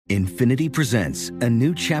Infinity presents a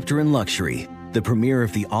new chapter in luxury, the premiere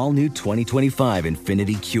of the all-new 2025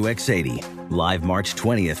 Infinity QX80, live March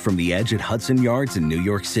 20th from the Edge at Hudson Yards in New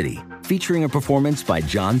York City, featuring a performance by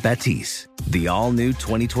John Batiste. The all-new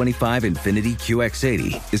 2025 Infinity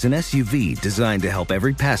QX80 is an SUV designed to help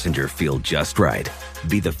every passenger feel just right.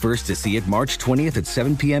 Be the first to see it March 20th at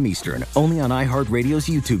 7 p.m. Eastern, only on iHeartRadio's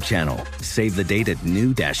YouTube channel. Save the date at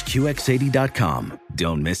new-QX80.com.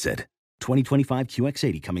 Don't miss it. 2025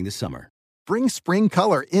 QX80 coming this summer. Bring spring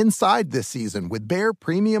color inside this season with Behr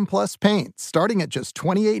Premium Plus paint, starting at just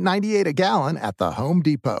 $28.98 a gallon at the Home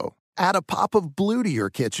Depot. Add a pop of blue to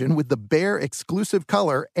your kitchen with the Behr exclusive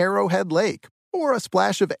color Arrowhead Lake, or a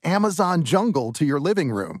splash of Amazon Jungle to your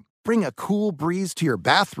living room. Bring a cool breeze to your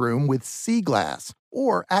bathroom with Sea Glass,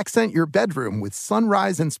 or accent your bedroom with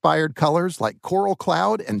sunrise-inspired colors like Coral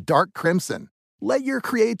Cloud and Dark Crimson. Let your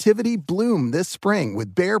creativity bloom this spring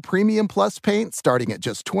with Behr Premium Plus paint starting at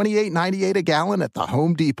just $28.98 a gallon at the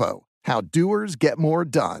Home Depot. How doers get more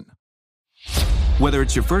done. Whether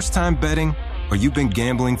it's your first time betting or you've been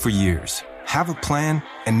gambling for years, have a plan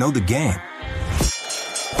and know the game.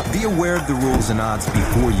 Be aware of the rules and odds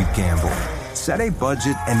before you gamble. Set a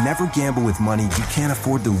budget and never gamble with money you can't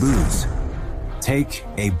afford to lose. Take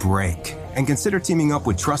a break and consider teaming up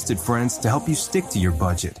with trusted friends to help you stick to your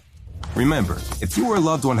budget. Remember, if you or a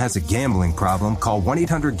loved one has a gambling problem, call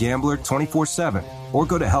 1-800-GAMBLER 24/7 or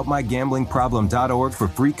go to helpmygamblingproblem.org for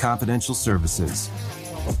free confidential services.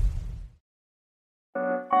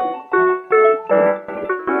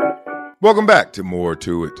 Welcome back to More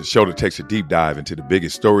to It, the show that takes a deep dive into the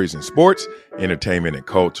biggest stories in sports, entertainment, and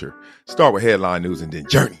culture. Start with headline news and then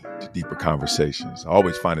journey to deeper conversations.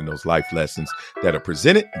 Always finding those life lessons that are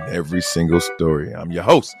presented in every single story. I'm your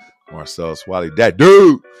host, Marcel Swally, that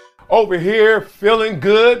dude. Over here feeling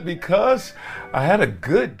good because I had a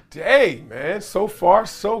good day, man. So far,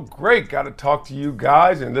 so great. Got to talk to you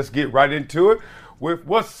guys, and let's get right into it with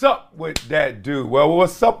what's up with that dude. Well,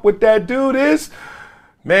 what's up with that dude is,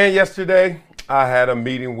 man, yesterday I had a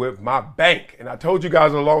meeting with my bank, and I told you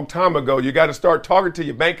guys a long time ago, you got to start talking to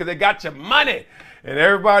your bank because they got your money. And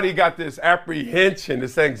everybody got this apprehension,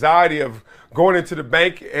 this anxiety of going into the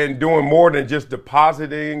bank and doing more than just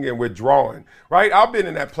depositing and withdrawing, right? I've been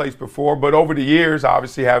in that place before, but over the years,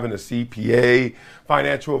 obviously having a CPA,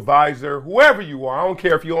 financial advisor, whoever you are, I don't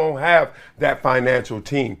care if you don't have that financial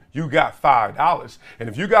team, you got $5. And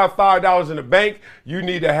if you got $5 in the bank, you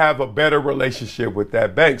need to have a better relationship with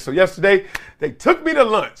that bank. So yesterday, they took me to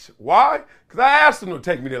lunch. Why? Because I asked them to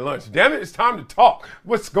take me to lunch. Damn it, it's time to talk.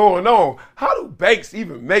 What's going on? How do banks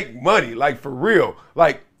even make money? Like, for real?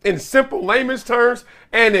 Like, in simple layman's terms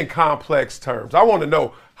and in complex terms. I want to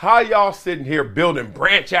know how y'all sitting here building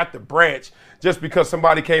branch after branch just because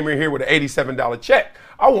somebody came in here with an $87 check.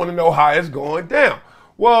 I want to know how it's going down.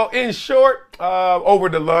 Well, in short, over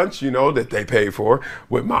the lunch, that they pay for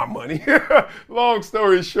with my money. Long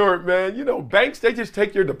story short, man, banks, they just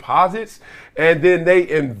take your deposits and then they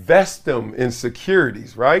invest them in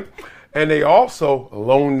securities, right? And they also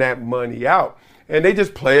loan that money out. And they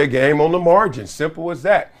just play a game on the margin. Simple as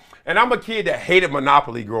that. And I'm a kid that hated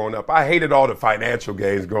Monopoly growing up. I hated all the financial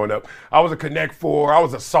games growing up. I was a Connect Four. I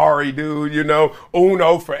was a sorry dude,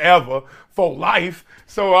 Uno forever, for life.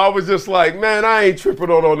 So I was just like, man, I ain't tripping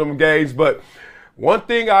on them games. But one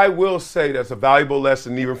thing I will say that's a valuable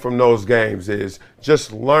lesson even from those games is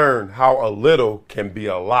just learn how a little can be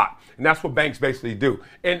a lot. And that's what banks basically do.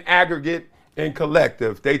 In aggregate, in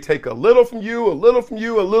collective, they take a little from you, a little from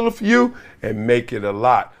you, a little from you, and make it a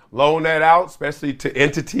lot. Loan that out, especially to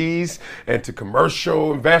entities and to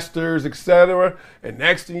commercial investors, etc. And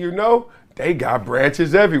next thing you know, they got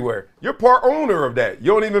branches everywhere. You're part owner of that.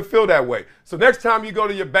 You don't even feel that way. So next time you go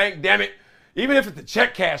to your bank, damn it, even if it's the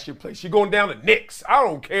check cashier place, you're going down to Nick's. I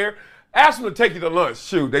don't care. Ask them to take you to lunch.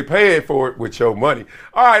 Shoot, they paying for it with your money.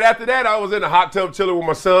 All right, after that, I was in the hot tub chilling with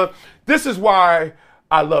my son. This is why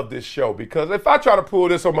I love this show, because if I try to pull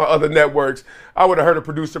this on my other networks, I would have heard a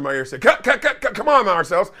producer in my ear say, cut, come on,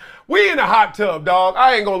 Marcels. We in the hot tub, dog.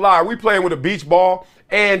 I ain't gonna lie. We playing with a beach ball.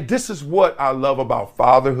 And this is what I love about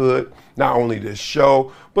fatherhood, not only this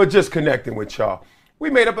show, but just connecting with y'all. We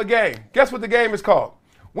made up a game. Guess what the game is called?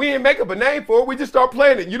 We didn't make up a name for it. We just start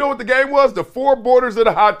playing it. You know what the game was? The four borders of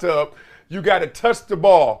the hot tub. You got to touch the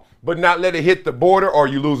ball, but not let it hit the border or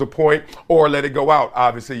you lose a point, or let it go out.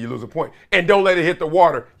 Obviously, you lose a point. And don't let it hit the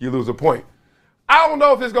water. You lose a point. I don't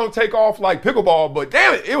know if it's going to take off like pickleball, but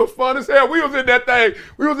damn it, it was fun as hell. We was in that thing.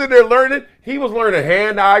 We was in there learning. He was learning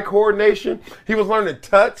hand-eye coordination. He was learning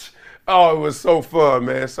touch. Oh, it was so fun,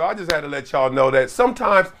 man. So I just had to let y'all know that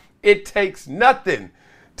sometimes it takes nothing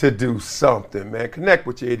to do something, man. Connect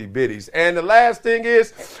with your itty bitties. And the last thing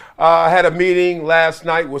is, I had a meeting last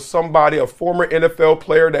night with somebody, a former NFL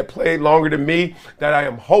player that played longer than me, that I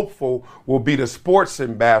am hopeful will be the sports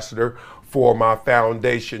ambassador for my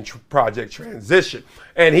foundation project transition.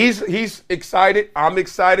 And he's excited. I'm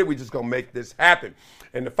excited. We're just going to make this happen.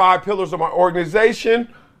 And the 5 pillars of my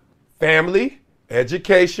organization: family,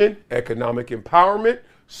 education, economic empowerment,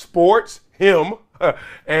 sports, him,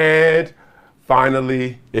 and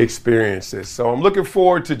finally experiences. So I'm looking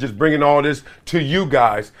forward to just bringing all this to you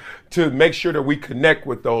guys to make sure that we connect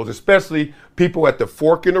with those, especially people at the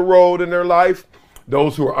fork in the road in their life,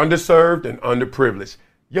 those who are underserved and underprivileged.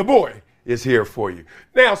 Your boy is here for you.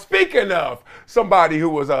 Now, speaking of somebody who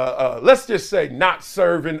was, let's just say, not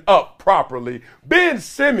serving up properly, Ben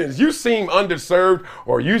Simmons, you seem underserved,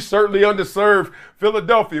 or you certainly underserved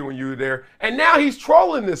Philadelphia when you were there, and now he's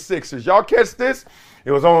trolling the Sixers. Y'all catch this?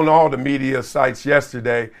 It was on all the media sites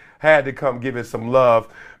yesterday. Had to come give it some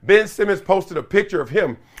love. Ben Simmons posted a picture of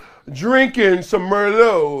him drinking some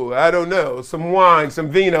Merlot, I don't know, some wine, some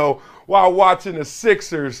vino, while watching the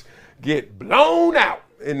Sixers get blown out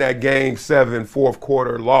in that Game 7 fourth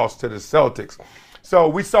quarter loss to the Celtics. So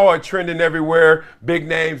we saw it trending everywhere. Big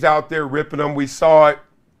names out there ripping them. We saw it.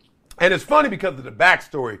 And it's funny because of the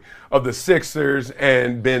backstory of the Sixers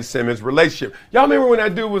and Ben Simmons' relationship. Y'all remember when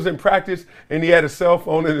that dude was in practice and he had a cell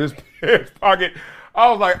phone in his pants pocket? I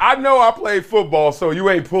was like, I know I played football, so you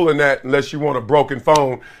ain't pulling that unless you want a broken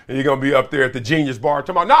phone and you're going to be up there at the Genius Bar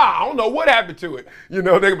talking about, nah, I don't know what happened to it. You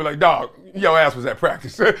know, they're going to be like, dog, your ass was at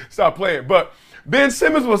practice. Stop playing. But Ben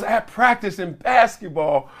Simmons was at practice in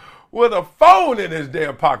basketball with a phone in his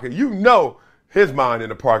damn pocket. You know his mind in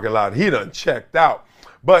the parking lot. He done checked out.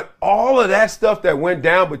 But all of that stuff that went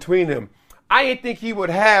down between them, I didn't think he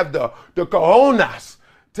would have the cojones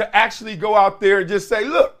to actually go out there and just say,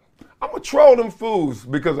 look, I'm going to troll them fools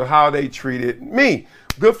because of how they treated me.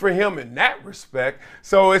 Good for him in that respect.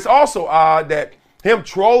 So it's also odd that him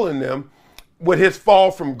trolling them with his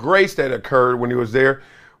fall from grace that occurred when he was there,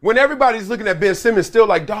 when everybody's looking at Ben Simmons still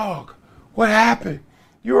like, dog, what happened?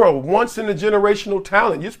 You're a once-in-a-generational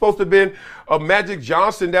talent. You're supposed to have been a Magic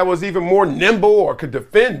Johnson that was even more nimble or could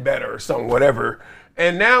defend better or something, whatever.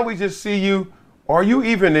 And now we just see you, are you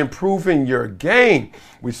even improving your game?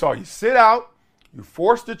 We saw you sit out. You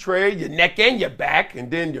forced the trade, your neck and your back,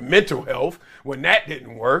 and then your mental health when that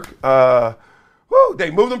didn't work.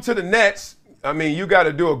 They moved him to the Nets. I mean, you got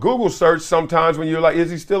to do a Google search sometimes when you're like,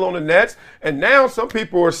 is he still on the Nets? And now some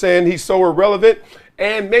people are saying he's so irrelevant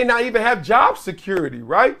and may not even have job security,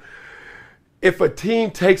 right? If a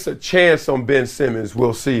team takes a chance on Ben Simmons,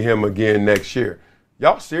 we'll see him again next year.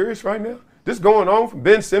 Y'all serious right now? This going on from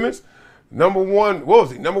Ben Simmons, number one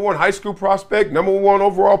high school prospect, number 1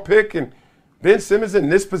 overall pick, and Ben Simmons in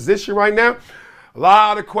this position right now? A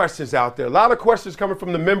lot of questions out there. A lot of questions coming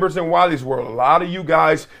from the members in Wiley's world. A lot of you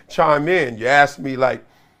guys chime in. You ask me, like,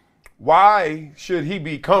 why should he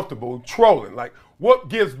be comfortable trolling? Like, what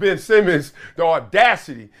gives Ben Simmons the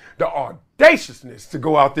audacity, the audaciousness to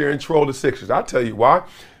go out there and troll the Sixers? I'll tell you why.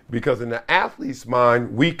 Because in the athlete's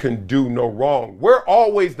mind, we can do no wrong. We're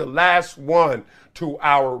always the last one to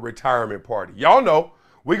our retirement party. Y'all know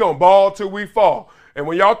we gonna ball till we fall. And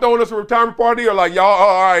when y'all throwing us a retirement party, or like, y'all,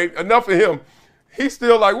 all right, enough of him. He's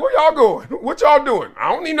still like, where y'all going? What y'all doing?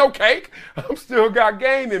 I don't need no cake. I'm still got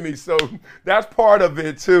game in me. So that's part of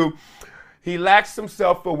it too. He lacks some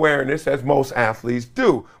self-awareness, as most athletes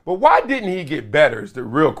do. But why didn't he get better is the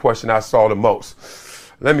real question I saw the most.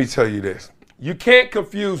 Let me tell you this. You can't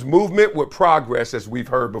confuse movement with progress, as we've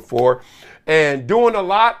heard before, and doing a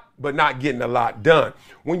lot but not getting a lot done.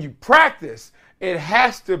 When you practice, it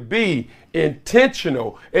has to be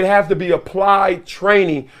intentional. It has to be applied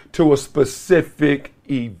training to a specific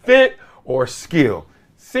event or skill.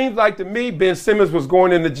 Seems like to me Ben Simmons was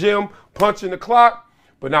going in the gym, punching the clock,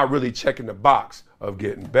 but not really checking the box of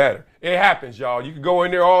getting better. It happens, y'all. You can go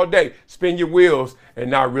in there all day, spin your wheels,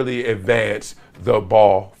 and not really advance the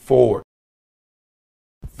ball forward.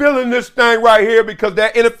 Feeling this thing right here because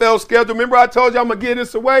that NFL schedule, remember I told you I'm going to give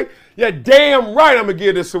this away? Yeah, damn right I'm going to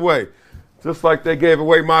give this away. Just like they gave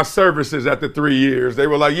away my services after 3 years. They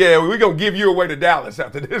were like, yeah, we're going to give you away to Dallas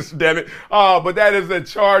after this, damn it. But that is the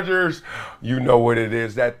Chargers. You know what it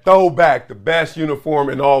is. That throwback, the best uniform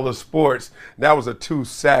in all the sports. That was a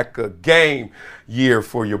 2-sack-a-game year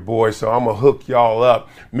for your boy. So I'm going to hook y'all up,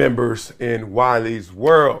 members in Wiley's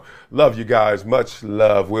world. Love you guys. Much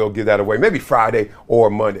love. We'll give that away maybe Friday or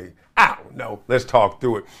Monday. I don't know. Let's talk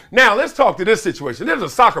through it. Now, let's talk to this situation. There's a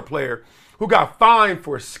soccer player who got fined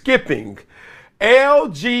for skipping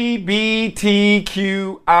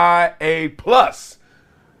LGBTQIA+.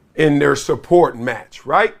 in their support match,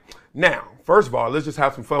 right? Now, first of all, let's just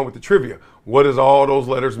have some fun with the trivia. What does all those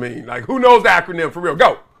letters mean? Like, who knows the acronym for real?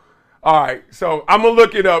 Go. All right, so I'm going to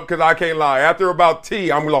look it up because I can't lie. After about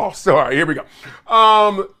T, I'm lost. All right, here we go.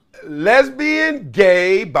 Lesbian,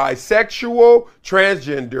 gay, bisexual,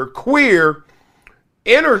 transgender, queer,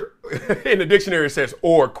 in the dictionary it says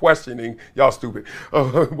or questioning. Y'all stupid.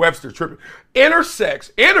 Webster tripping.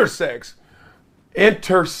 Intersex.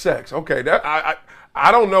 Okay, that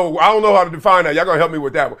I don't know. I don't know how to define that. Y'all gonna help me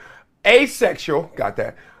with that one. Asexual, got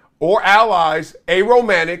that. Or allies,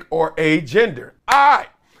 aromantic, or agender. All right.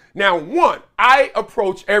 Now, one, I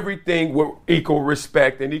approach everything with equal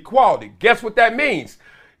respect and equality. Guess what that means?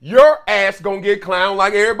 Your ass gonna get clowned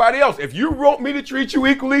like everybody else. If you want me to treat you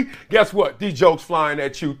equally, guess what? These jokes flying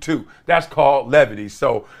at you too. That's called levity.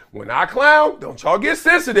 So when I clown, don't y'all get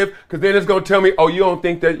sensitive, because then it's gonna tell me, oh, you don't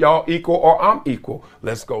think that y'all equal or I'm equal.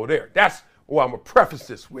 Let's go there. That's what I'm gonna preface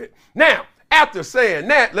this with. Now, after saying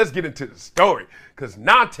that, let's get into the story. Because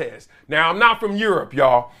Nantes, now I'm not from Europe,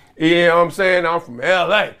 y'all. You know what I'm saying? I'm from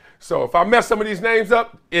LA. So if I mess some of these names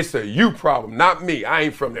up, it's a you problem, not me. I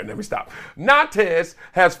ain't from there. Let me stop. Nantes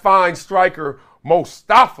has fined striker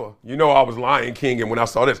Mustafa. You know I was Lion King, and when I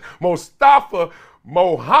saw this, Mustafa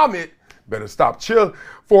Mohammed, better stop chill,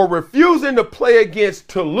 for refusing to play against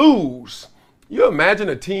Toulouse. You imagine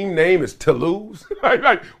a team name is Toulouse?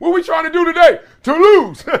 like, what we trying to do today?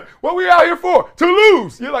 Toulouse. What we out here for?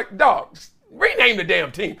 Toulouse. You're like, dog, rename the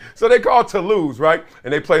damn team. So they called Toulouse, right?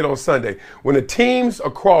 And they played on Sunday. When the teams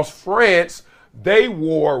across France, they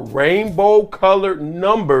wore rainbow-colored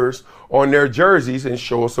numbers on their jerseys and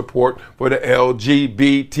show support for the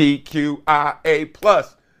LGBTQIA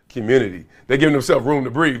plus community. They giving themselves room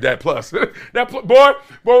to breathe, that plus. Boy,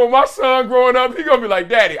 when my son growing up, he gonna be like,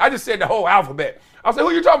 Daddy, I just said the whole alphabet. I said,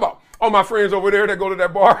 who you talking about? Oh, my friends over there that go to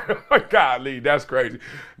that bar. Golly, that's crazy.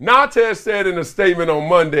 Nantes said in a statement on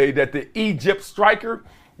Monday that the Egypt striker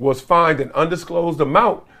was fined an undisclosed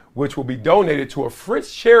amount, which will be donated to a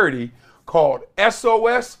French charity called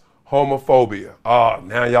SOS Homophobia.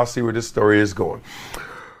 Now y'all see where this story is going.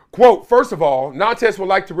 Quote, first of all, Nantes would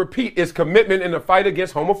like to repeat its commitment in the fight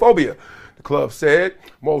against homophobia. The club said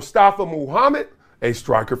Mustafa Mohammed, a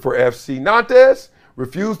striker for FC Nantes,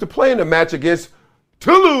 refused to play in the match against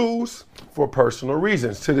Toulouse for personal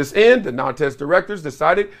reasons. To this end, the Nantes directors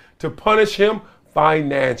decided to punish him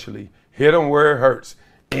financially, hit him where it hurts,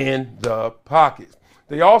 in the pockets.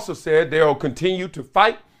 They also said they'll continue to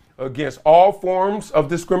fight against all forms of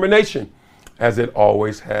discrimination, as it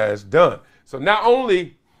always has done. So not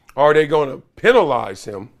only are they going to penalize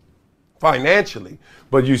him financially,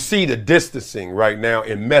 but you see the distancing right now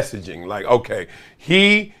in messaging. Like, okay,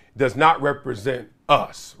 he does not represent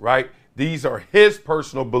us, right? These are his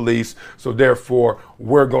personal beliefs, so therefore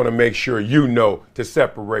we're going to make sure you know to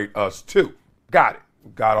separate us too. Got it.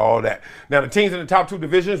 Got all that. Now, the teams in the top two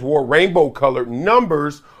divisions wore rainbow-colored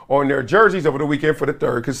numbers on their jerseys over the weekend for the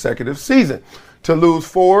third consecutive season. Toulouse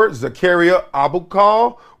forward Zakaria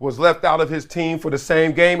Aboukal was left out of his team for the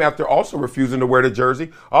same game after also refusing to wear the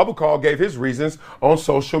jersey. Aboukal gave his reasons on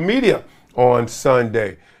social media on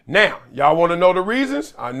Sunday. Now, y'all want to know the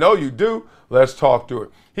reasons? I know you do. Let's talk through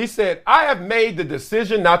it. He said, I have made the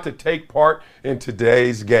decision not to take part in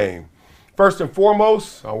today's game. First and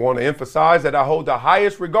foremost, I want to emphasize that I hold the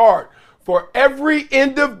highest regard for every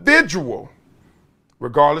individual,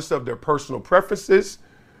 regardless of their personal preferences,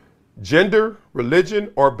 gender,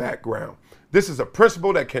 religion, or background. This is a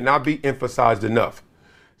principle that cannot be emphasized enough.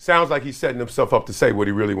 Sounds like he's setting himself up to say what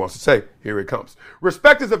he really wants to say. Here it comes.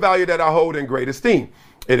 Respect is a value that I hold in great esteem.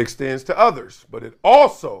 It extends to others, but it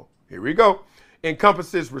also, here we go,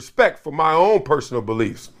 encompasses respect for my own personal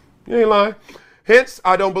beliefs. You ain't lying. Hence,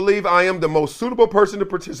 I don't believe I am the most suitable person to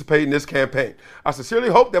participate in this campaign. I sincerely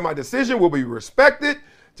hope that my decision will be respected,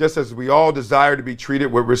 just as we all desire to be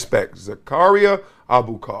treated with respect. Zakaria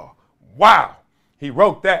Aboukal. Wow. He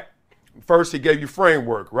wrote that. First, he gave you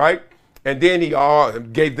framework, right? And then he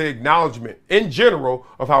gave the acknowledgement in general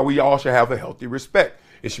of how we all should have a healthy respect.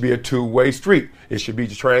 It should be a two-way street. It should be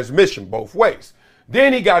transmission both ways.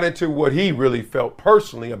 Then he got into what he really felt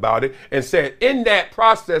personally about it and said, in that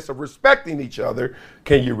process of respecting each other,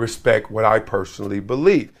 can you respect what I personally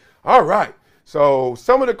believe? All right. So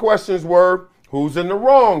some of the questions were, who's in the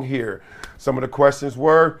wrong here? Some of the questions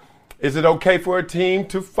were, is it okay for a team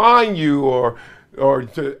to fine you or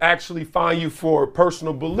to actually fine you for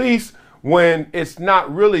personal beliefs when it's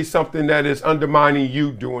not really something that is undermining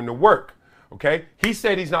you doing the work? Okay. He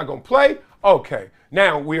said he's not going to play. Okay.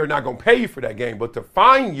 Now, we are not going to pay you for that game, but to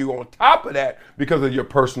fine you on top of that because of your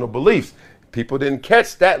personal beliefs. People didn't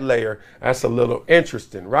catch that layer. That's a little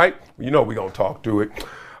interesting, right? You know we're going to talk through it.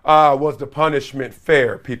 Was the punishment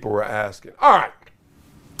fair? People were asking. All right.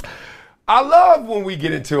 I love when we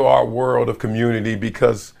get into our world of community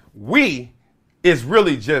because we is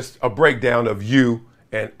really just a breakdown of you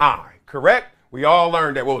and I, correct? We all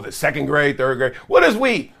learned that, what was it, second grade, third grade? What is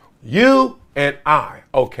we? You and I.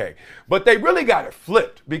 Okay. But they really got it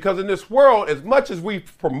flipped because in this world, as much as we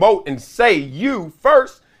promote and say you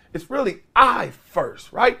first, it's really I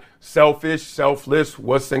first, right? Selfish, selfless,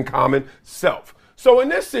 what's in common? Self. So in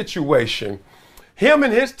this situation, him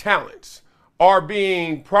and his talents are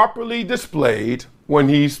being properly displayed when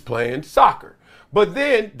he's playing soccer. But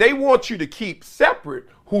then they want you to keep separate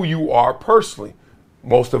who you are personally.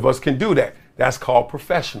 Most of us can do that. That's called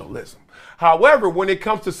professionalism. However, when it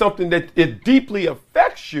comes to something that it deeply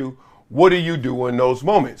affects you, what do you do in those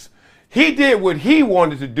moments? He did what he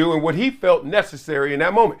wanted to do and what he felt necessary in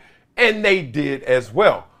that moment. And they did as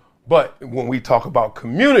well. But when we talk about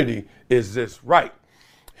community, is this right?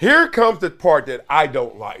 Here comes the part that I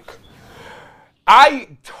don't like.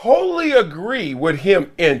 I totally agree with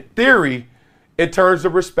him in theory in terms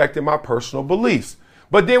of respecting my personal beliefs.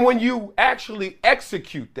 But then when you actually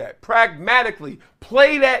execute that, pragmatically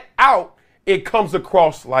play that out, it comes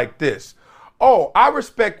across like this. Oh, I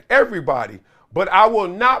respect everybody, but I will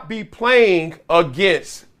not be playing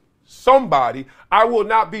against somebody. I will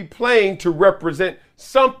not be playing to represent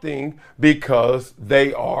something because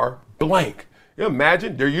they are blank.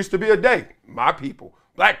 Imagine there used to be a day, my people,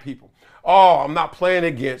 black people. Oh, I'm not playing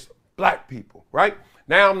against black people, right?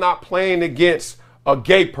 Now I'm not playing against a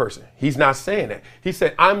gay person. He's not saying that. He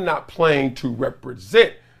said, I'm not playing to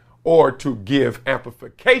represent or to give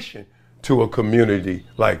amplification to a community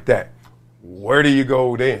like that. Where do you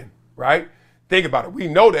go then, right? Think about it. We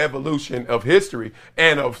know the evolution of history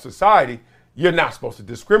and of society. You're not supposed to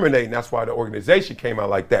discriminate, and that's why the organization came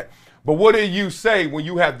out like that. But what do you say when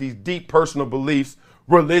you have these deep personal beliefs,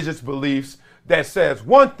 religious beliefs that says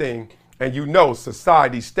one thing, and you know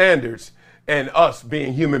society standards and us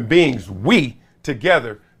being human beings, we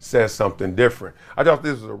together says something different. I thought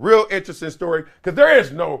this was a real interesting story because there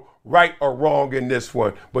is no right or wrong in this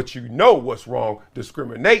one, but you know what's wrong,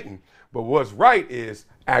 discriminating. But what's right is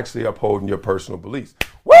actually upholding your personal beliefs.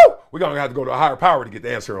 Woo! We're going to have to go to a higher power to get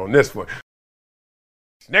the answer on this one.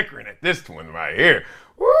 Snickering at this one right here.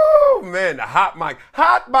 Woo, man, the hot mic.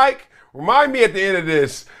 Hot mic, remind me at the end of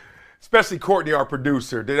this, especially Courtney, our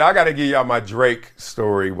producer, that I got to give y'all my Drake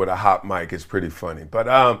story with a hot mic. It's pretty funny.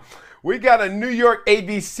 But we got a New York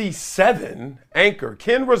ABC 7 anchor,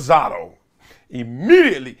 Ken Rosado,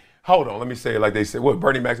 immediately, hold on, let me say it like they said, what,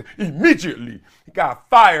 Bernie Mac said, immediately he got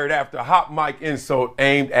fired after a hot mic insult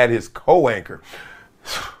aimed at his co-anchor.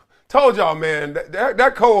 Told y'all, man,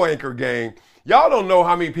 that co-anchor gang, y'all don't know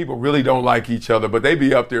how many people really don't like each other, but they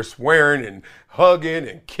be up there swearing and hugging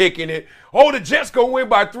and kicking it. Oh, the Jets gonna win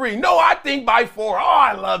by 3. No, I think by 4. Oh,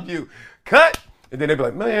 I love you. Cut. And then they be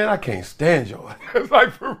like, man, I can't stand you. It's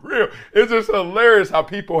like, for real. It's just hilarious how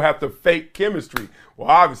people have to fake chemistry. Well,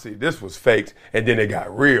 obviously, this was faked, and then it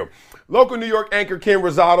got real. Local New York anchor Ken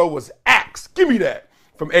Rosado was axed, give me that,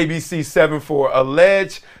 from ABC 7 for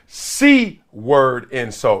alleged C-word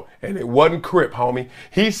insult. And it wasn't Crip, homie.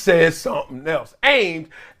 He said something else aimed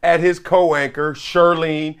at his co-anchor,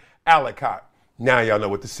 Shirlene Allicott. Now y'all know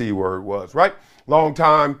what the C-word was, right?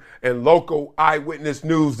 Longtime and local Eyewitness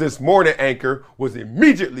News This Morning anchor was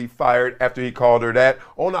immediately fired after he called her that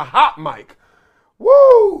on a hot mic.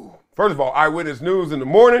 Woo! First of all, Eyewitness News in the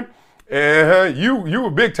morning, you were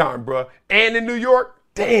big time, bruh. And in New York,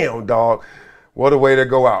 damn, dog. What a way to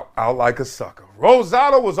go out like a sucker.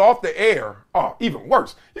 Rosado was off the air. Oh, even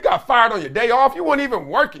worse. You got fired on your day off. You weren't even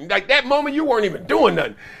working. Like that moment, you weren't even doing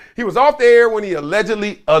nothing. He was off the air when he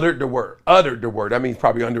allegedly uttered the word. That means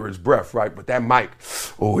probably under his breath, right? But that mic,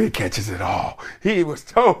 oh, it catches it all. He was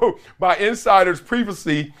told by insiders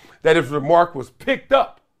previously that his remark was picked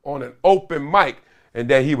up on an open mic and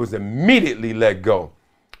that he was immediately let go.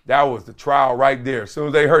 That was the trial right there. As soon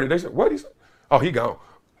as they heard it, they said, what? He said, oh, he gone.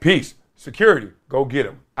 Peace. Security, go get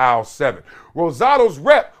him. Aisle 7. Rosado's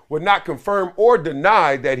rep would not confirm or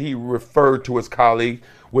deny that he referred to his colleague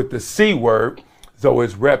with the C word, though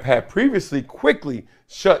his rep had previously quickly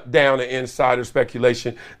shut down the insider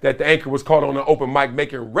speculation that the anchor was caught on an open mic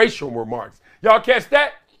making racial remarks. Y'all catch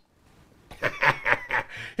that?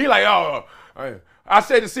 He like, oh, I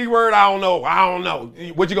said the C word, I don't know.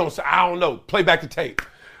 What you gonna say? I don't know. Play back the tape.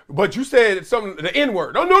 But you said something, the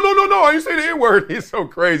N-word. No, I didn't say the N-word. It's so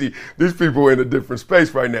crazy. These people are in a different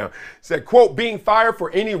space right now. Said, quote, being fired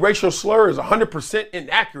for any racial slur is 100%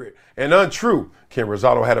 inaccurate and untrue. Ken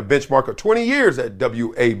Rosado had a benchmark of 20 years at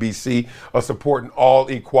WABC of supporting all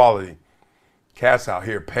equality. Cats out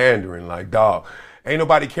here pandering like, dog. ain't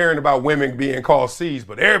nobody caring about women being called C's,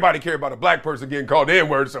 but everybody care about a black person getting called the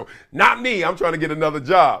N-word. So not me. I'm trying to get another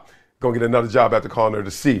job. Gonna get another job after calling her the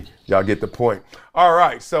C. Y'all get the point. All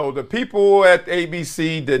right, so the people at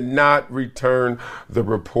ABC did not return the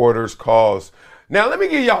reporter's calls. Now, let me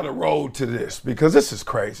give y'all the road to this because this is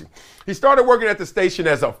crazy. He started working at the station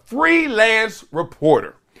as a freelance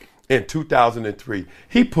reporter in 2003.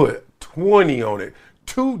 He put 20 on it.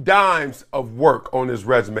 2 dimes of work on his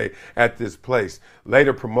resume at this place.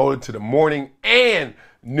 Later promoted to the morning and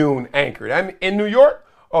noon anchor. I mean, in New York,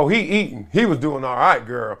 oh, he eating. He was doing all right,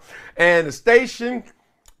 girl. And the station,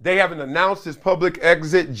 they haven't announced his public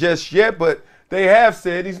exit just yet, but they have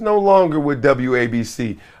said he's no longer with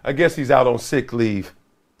WABC. I guess he's out on sick leave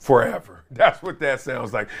forever. That's what that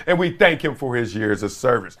sounds like. And we thank him for his years of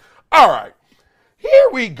service. All right, here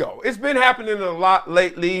we go. It's been happening a lot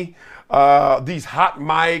lately. These hot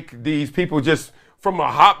mic, these people just from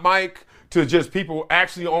a hot mic to just people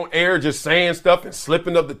actually on air just saying stuff and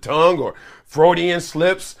slipping of the tongue or Freudian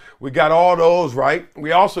slips. We got all those, right?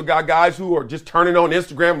 We also got guys who are just turning on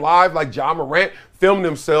Instagram Live like Ja Morant, filming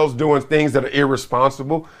themselves doing things that are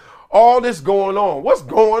irresponsible. All this going on. What's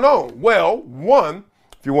going on? Well, one,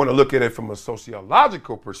 if you want to look at it from a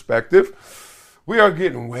sociological perspective, we are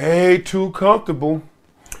getting way too comfortable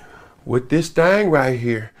with this thing right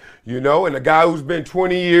here. You know, and a guy who's been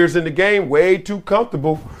 20 years in the game, way too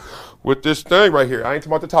comfortable with this thing right here. I ain't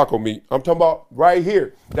talking about the taco meat. I'm talking about right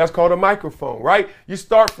here. That's called a microphone, right? You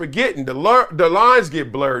start forgetting. The lines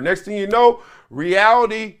get blurred. Next thing you know,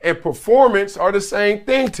 reality and performance are the same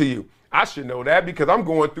thing to you. I should know that because I'm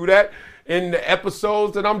going through that in the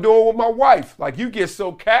episodes that I'm doing with my wife. Like you get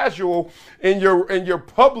so casual in your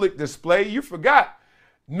public display, you forgot.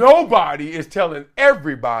 Nobody is telling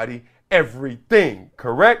everybody everything,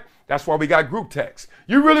 correct? That's why we got group text.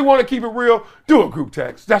 You really want to keep it real? Do a group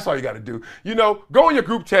text. That's all you got to do. You know, go in your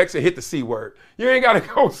group text and hit the C word. You ain't got to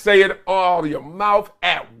go say it all your mouth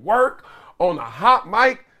at work on a hot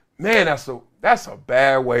mic. Man, that's a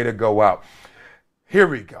bad way to go out. Here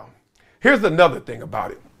we go. Here's another thing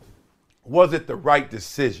about it. Was it the right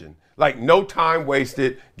decision? Like no time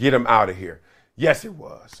wasted, get him out of here. Yes, it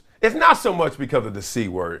was. It's not so much because of the C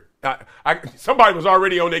word. Somebody was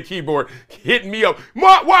already on their keyboard hitting me up.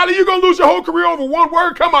 Wiley, you gonna lose your whole career over one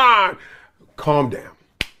word? Come on. Calm down.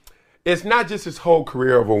 It's not just his whole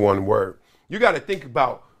career over one word. You got to think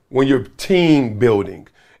about when you're team building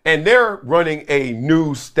and they're running a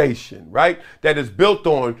news station, right? That is built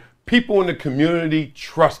on people in the community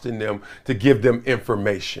trusting them to give them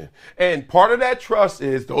information. And part of that trust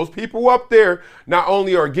is those people up there not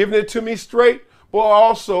only are giving it to me straight, but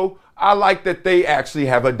also I like that they actually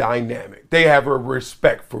have a dynamic. They have a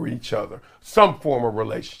respect for each other, some form of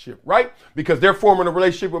relationship, right? Because they're forming a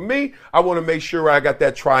relationship with me, I want to make sure I got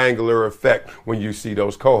that triangular effect when you see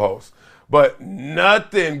those co-hosts. But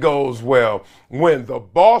nothing goes well when the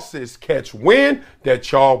bosses catch wind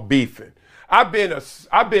that y'all beefing. I've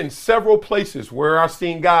been several places where I've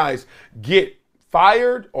seen guys get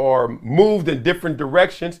fired or moved in different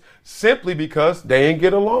directions simply because they ain't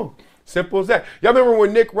get along. Simple as that. Y'all remember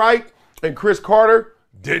when Nick Wright and Chris Carter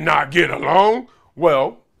did not get along?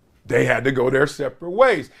 Well, they had to go their separate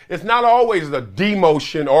ways. It's not always a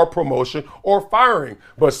demotion or promotion or firing,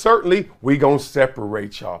 but certainly we gonna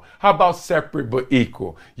separate y'all. How about separate but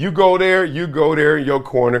equal? You go there in your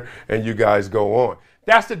corner, and you guys go on.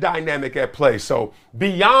 That's the dynamic at play. So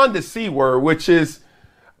beyond the C word, which is,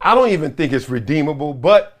 I don't even think it's redeemable,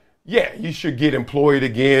 but yeah, you should get employed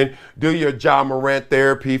again, do your Ja Morant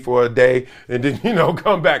therapy for a day, and then,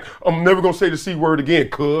 come back. I'm never going to say the C word again,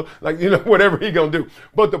 cuz. Whatever he going to do.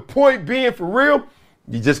 But the point being, for real,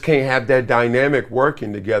 you just can't have that dynamic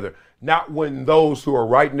working together. Not when those who are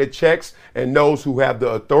writing the checks and those who have the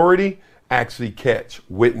authority actually catch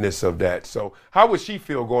witness of that. So how would she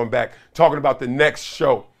feel going back, talking about the next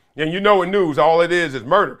show? And in news, all it is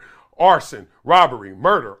murder. Arson, robbery,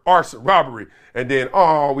 murder, arson, robbery, and then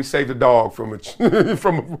we saved a dog from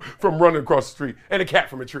from running across the street and a cat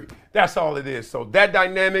from a tree. That's all it is. So that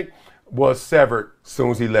dynamic was severed as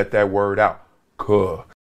soon as he let that word out. Cool.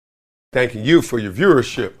 Thanking you for your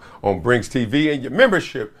viewership on Brinks TV and your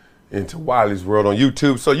membership into Wiley's World on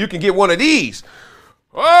YouTube, so you can get one of these.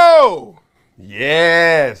 Oh,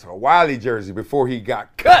 yes, a Wiley jersey before he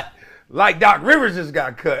got cut. Like Doc Rivers just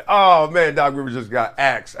got cut. Oh, man, Doc Rivers just got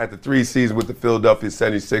axed after 3 seasons with the Philadelphia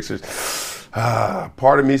 76ers.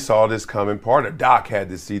 Part of me saw this coming. Part of Doc had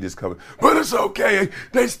to see this coming. But it's okay.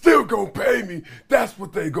 They still gonna pay me. That's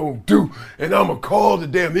what they gonna do. And I'm gonna call the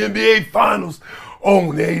damn NBA Finals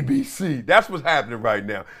on ABC. That's what's happening right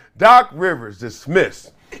now. Doc Rivers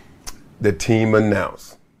dismissed. The team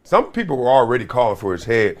announced. Some people were already calling for his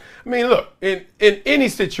head. I mean, look, in any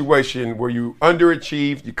situation where you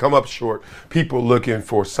underachieve, you come up short, people looking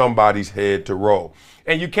for somebody's head to roll.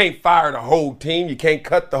 And you can't fire the whole team. You can't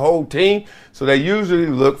cut the whole team. So they usually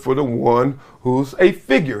look for the one who's a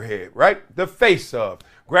figurehead, right? The face of.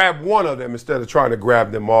 Grab one of them instead of trying to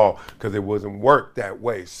grab them all because it wasn't work that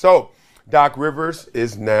way. So Doc Rivers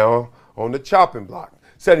is now on the chopping block.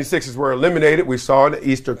 76ers were eliminated. We saw in the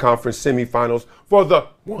Eastern Conference semifinals for the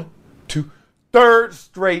third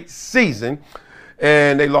straight season.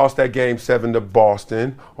 And they lost that game 7 to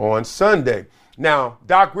Boston on Sunday. Now,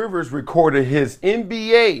 Doc Rivers recorded his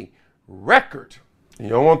NBA record. You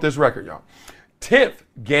don't want this record, y'all. 10th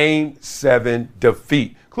Game 7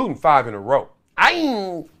 defeat, including 5 in a row.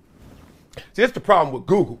 See, that's the problem with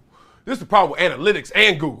Google. This is the problem with analytics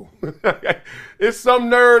and Google. It's some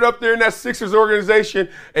nerd up there in that Sixers organization,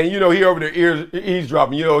 and, he over there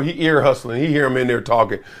eavesdropping. He ear hustling. He hear him in there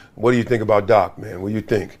talking. What do you think about Doc, man? What do you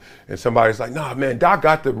think? And somebody's like, nah, man, Doc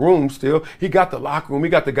got the room still. He got the locker room. He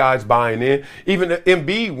got the guys buying in. Even the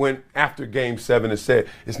Embiid went after Game 7 and said,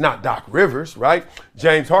 it's not Doc Rivers, right?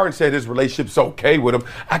 James Harden said his relationship's okay with him.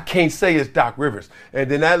 I can't say it's Doc Rivers. And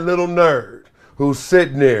then that little nerd who's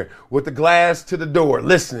sitting there with the glass to the door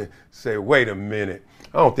listening, say, wait a minute.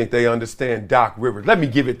 I don't think they understand Doc Rivers. Let me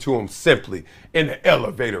give it to them simply in the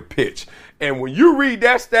elevator pitch. And when you read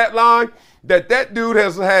that stat line, that dude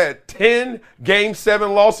has had 10 Game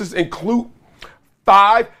 7 losses, include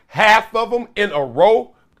 5, half of them in a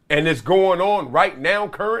row, and it's going on right now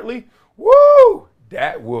currently, woo,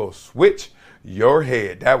 that will switch your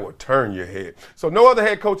head. That will turn your head. So no other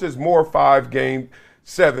head coach has more 5 Game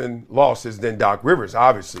 7 losses than Doc Rivers,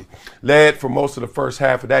 obviously. Led for most of the first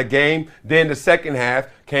half of that game. Then the second half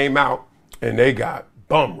came out and they got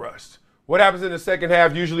bum rushed. What happens in the second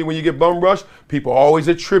half? Usually when you get bum rushed, people always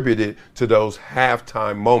attribute it to those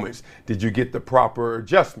halftime moments. Did you get the proper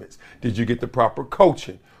adjustments? Did you get the proper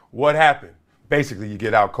coaching? What happened? Basically, you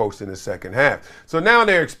get out coached in the second half. So now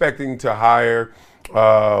they're expecting to hire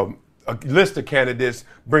a list of candidates,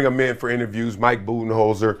 bring them in for interviews. Mike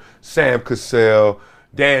Budenholzer, Sam Cassell,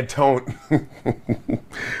 Dan Tony.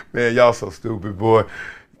 Man, y'all so stupid, boy.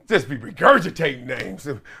 Just be regurgitating names.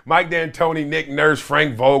 Mike D'Antoni, Nick Nurse,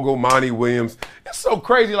 Frank Vogel, Monty Williams. It's so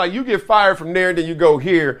crazy. Like, you get fired from there, and then you go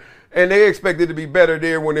here, and they expect it to be better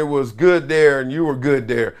there when it was good there and you were good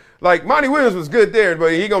there. Like, Monty Williams was good there,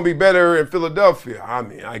 but he going to be better in Philadelphia. I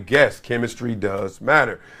mean, I guess chemistry does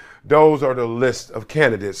matter. Those are the list of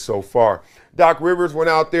candidates so far. Doc Rivers went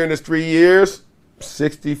out there in his 3 years,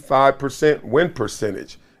 65% win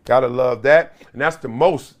percentage. Gotta love that. And that's the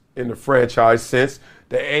most in the franchise since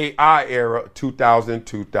the AI era, 2000,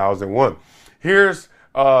 2001. Here's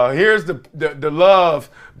the love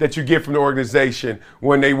that you get from the organization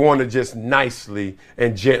when they want to just nicely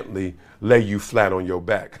and gently lay you flat on your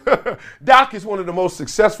back. Doc is one of the most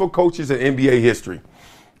successful coaches in NBA history.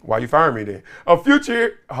 Why you firing me then? A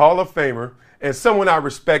future Hall of Famer and someone I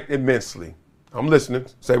respect immensely. I'm listening.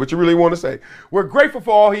 Say what you really want to say. We're grateful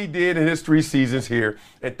for all he did in his 3 seasons here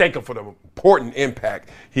and thank him for the important impact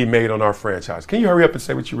he made on our franchise. Can you hurry up and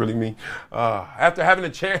say what you really mean? After having a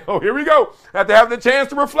chance, here we go. After having the chance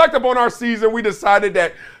to reflect upon our season, we decided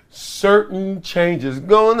that certain changes,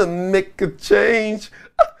 gonna make a change,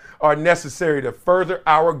 are necessary to further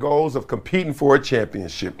our goals of competing for a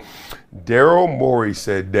championship. Daryl Morey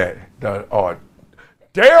said that.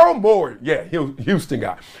 Daryl Morey, yeah, Houston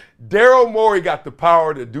guy. Daryl Morey got the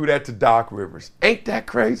power to do that to Doc Rivers. Ain't that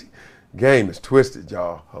crazy? Game is twisted,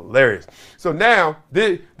 y'all. Hilarious. So now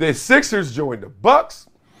the Sixers joined the Bucks,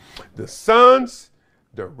 the Suns,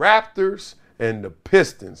 the Raptors, and the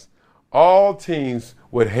Pistons. All teams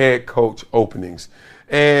with head coach openings.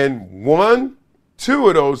 And 2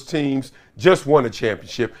 of those teams just won a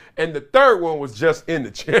championship. And the third one was just in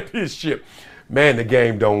the championship. Man, the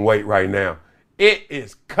game don't wait right now. It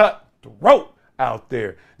is cutthroat out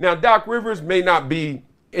there. Now, Doc Rivers may not be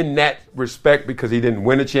in that respect because he didn't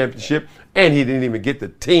win a championship and he didn't even get the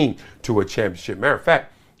team to a championship. Matter of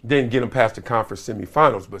fact, didn't get him past the conference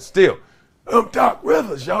semifinals, but still, Doc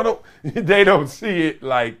Rivers, they don't see it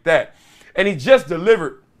like that. And he just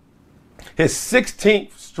delivered his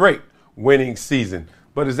 16th straight winning season.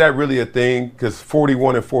 But is that really a thing? Because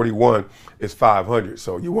 41-41 is 500.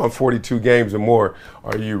 So you won 42 games or more.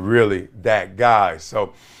 Are you really that guy?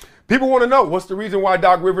 So people want to know, what's the reason why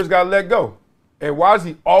Doc Rivers got let go? And why does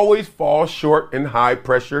he always fall short in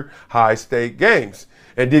high-pressure, high-stake games?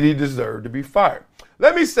 And did he deserve to be fired?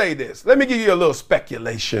 Let me say this. Let me give you a little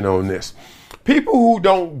speculation on this. People who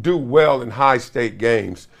don't do well in high-stake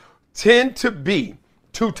games tend to be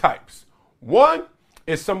 2 types. One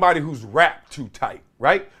is somebody who's wrapped too tight.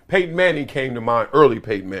 right? Peyton Manning came to mind, early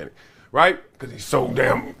Peyton Manning, right? Because he's so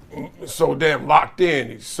damn locked in.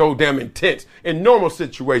 He's so damn intense. In normal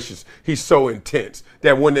situations, he's so intense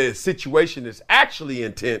that when the situation is actually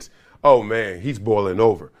intense, oh man, he's boiling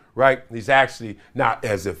over, right? He's actually not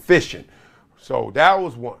as efficient. So that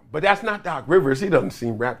was one. But that's not Doc Rivers. He doesn't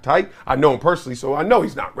seem rap tight. I know him personally, so I know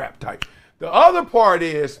he's not rap tight. The other part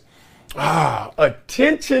is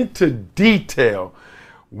attention to detail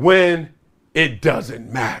when it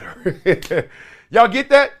doesn't matter. Y'all get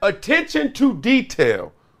that? Attention to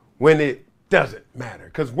detail when it doesn't matter.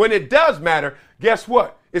 Because when it does matter, guess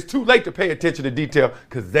what? It's too late to pay attention to detail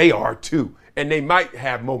because they are too. And they might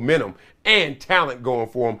have momentum and talent going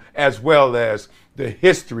for them, as well as the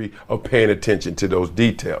history of paying attention to those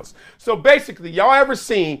details. So basically, y'all ever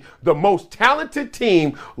seen the most talented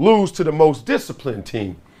team lose to the most disciplined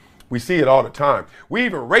team? We see it all the time. We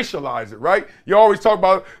even racialize it, right? You always talk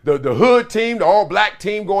about the hood team, the all-black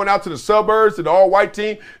team going out to the suburbs, to the all-white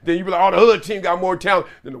team. Then you be like, oh, the hood team got more talent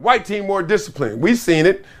than the white team, more disciplined. We've seen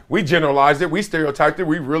it. We generalized it. We stereotyped it.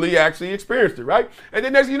 We really actually experienced it, right? And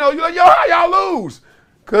then next thing you know, you're like, yo, how y'all lose?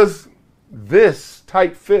 Because this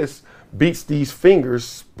tight fist beats these fingers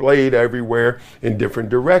splayed everywhere in different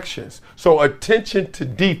directions. So attention to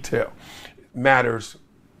detail matters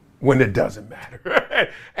when it doesn't matter.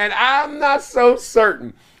 And I'm not so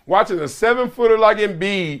certain watching a 7-footer like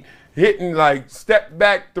Embiid hitting like step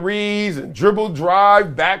back threes and dribble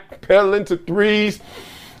drive, back pedaling to threes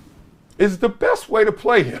is the best way to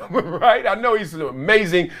play him, right? I know he's an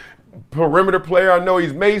amazing perimeter player. I know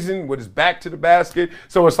he's amazing with his back to the basket.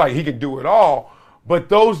 So it's like he can do it all. But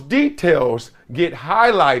those details get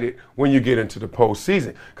highlighted when you get into the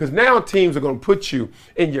postseason. Because now teams are going to put you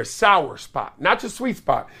in your sour spot, not your sweet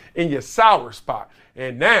spot, in your sour spot.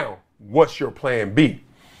 And now, what's your plan B?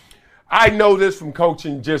 I know this from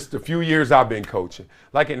coaching just a few years I've been coaching.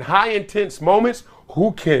 Like in high intense moments,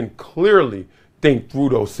 who can clearly think through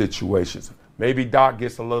those situations? Maybe Doc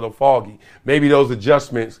gets a little foggy. Maybe those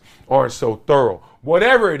adjustments aren't so thorough.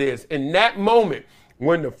 Whatever it is, in that moment,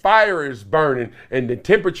 when the fire is burning and the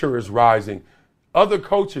temperature is rising, other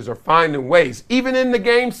coaches are finding ways, even in the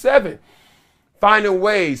game 7, finding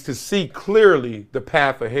ways to see clearly the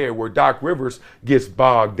path ahead where Doc Rivers gets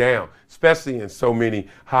bogged down, especially in so many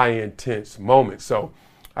high intense moments. So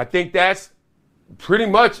I think that's pretty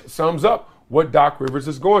much sums up what Doc Rivers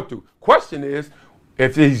is going through. Question is,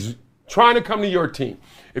 if he's trying to come to your team,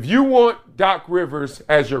 if you want Doc Rivers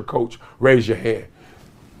as your coach, raise your hand.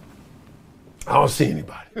 I don't see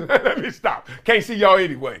anybody. Let me stop. Can't see y'all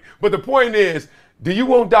anyway. But the point is, do you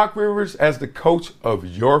want Doc Rivers as the coach of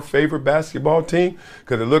your favorite basketball team?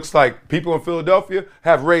 Because it looks like people in Philadelphia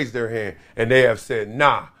have raised their hand and they have said,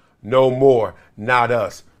 nah, no more, not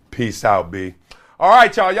us. Peace out, B. All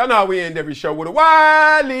right, y'all. Y'all know how we end every show with a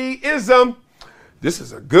Wiley-ism. This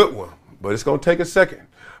is a good one, but it's going to take a second.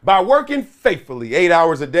 By working faithfully 8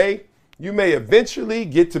 hours a day, you may eventually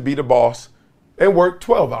get to be the boss and work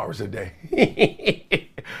 12 hours a day.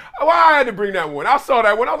 Why I had to bring that one? I saw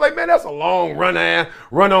that one. I was like, man, that's a long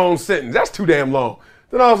run-on sentence. That's too damn long.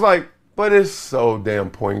 Then I was like, but it's so damn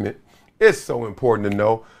poignant. It's so important to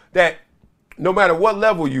know that no matter what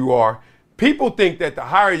level you are, people think that the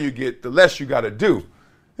higher you get, the less you got to do.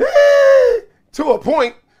 To a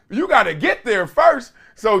point, you got to get there first.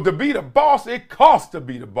 So to be the boss, it costs to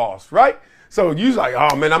be the boss, right? So you're like,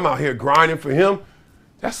 oh, man, I'm out here grinding for him.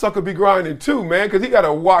 That sucker be grinding too, man, because he got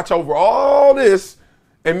to watch over all this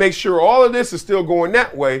and make sure all of this is still going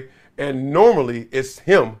that way. And normally it's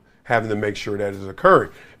him having to make sure that is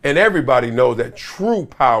occurring. And everybody knows that true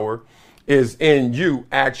power is in you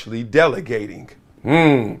actually delegating.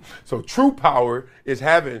 So true power is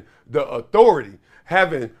having the authority,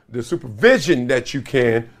 having the supervision that you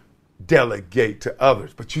can delegate to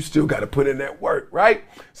others, but you still got to put in that work, right?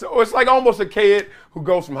 So it's like almost a kid who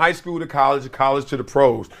goes from high school to college to the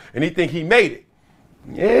pros, and he think he made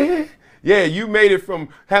it. Yeah, you made it from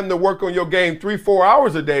having to work on your game 3-4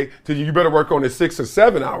 hours a day to you better work on it 6 or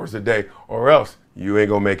 7 hours a day, or else you ain't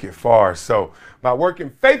gonna make it far. So by working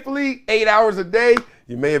faithfully 8 hours a day,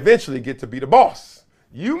 you may eventually get to be the boss.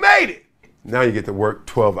 You made it. Now you get to work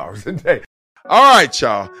 12 hours a day. All right,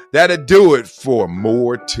 y'all. That'll do it for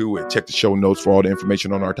More To It. Check the show notes for all the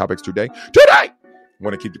information on our topics today.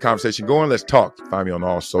 Want to keep the conversation going? Let's talk. Find me on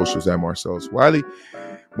all socials at Marcellus Wiley.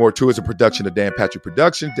 More To It is a production of Dan Patrick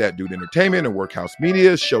Productions, That Dude Entertainment, and Workhouse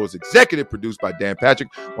Media. The show is executive produced by Dan Patrick,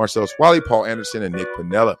 Marcellus Wiley, Paul Anderson, and Nick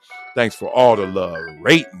Piniella. Thanks for all the love,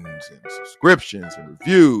 ratings, and subscriptions, and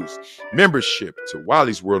reviews, membership to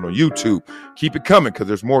Wiley's World on YouTube. Keep it coming, because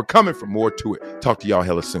there's more coming from More To It. Talk to y'all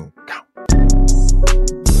hella soon. Go.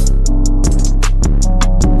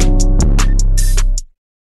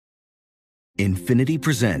 Infinity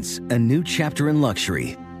presents a new chapter in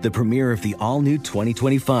luxury, the premiere of the all-new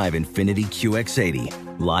 2025 Infinity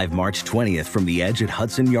QX80, live March 20th from the Edge at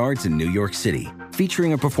Hudson Yards in New York City,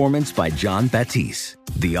 featuring a performance by John Batiste.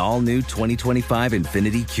 The all-new 2025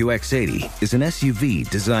 Infinity QX80 is an SUV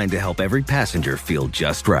designed to help every passenger feel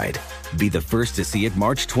just right. Be the first to see it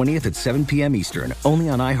March 20th at 7 p.m. Eastern, only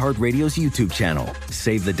on iHeartRadio's YouTube channel.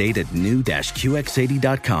 Save the date at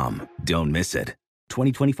new-QX80.com. Don't miss it.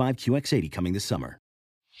 2025 QX80 coming this summer.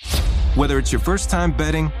 Whether it's your first time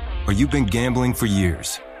betting or you've been gambling for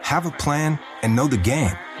years, have a plan and know the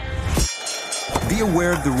game. Be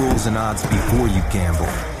aware of the rules and odds before you gamble.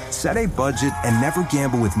 Set a budget and never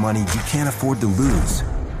gamble with money you can't afford to lose.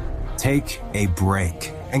 Take a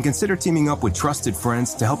break and consider teaming up with trusted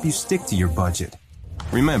friends to help you stick to your budget.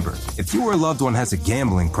 Remember, if you or a loved one has a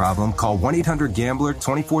gambling problem, call 1-800-GAMBLER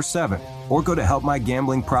 24/7 or go to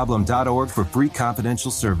helpmygamblingproblem.org for free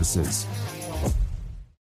confidential services.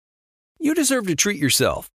 You deserve to treat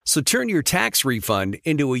yourself, so turn your tax refund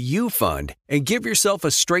into a U fund and give yourself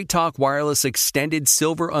a Straight Talk Wireless Extended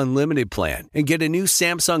Silver Unlimited plan and get a new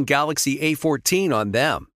Samsung Galaxy A14 on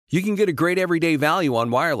them. You can get a great everyday value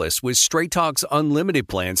on wireless with Straight Talk's Unlimited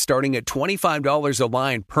plan starting at $25 a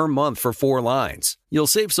line per month for 4 lines. You'll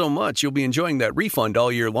save so much you'll be enjoying that refund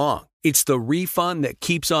all year long. It's the refund that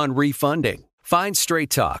keeps on refunding. Find Straight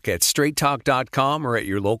Talk at straighttalk.com or at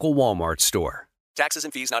your local Walmart store. Taxes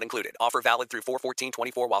and fees not included. Offer valid through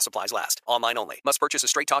 4/14/24 while supplies last. Online only. Must purchase a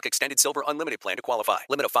Straight Talk Extended Silver Unlimited plan to qualify.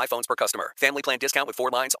 Limit of 5 phones per customer. Family plan discount with 4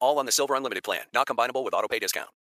 lines all on the Silver Unlimited plan. Not combinable with auto pay discount.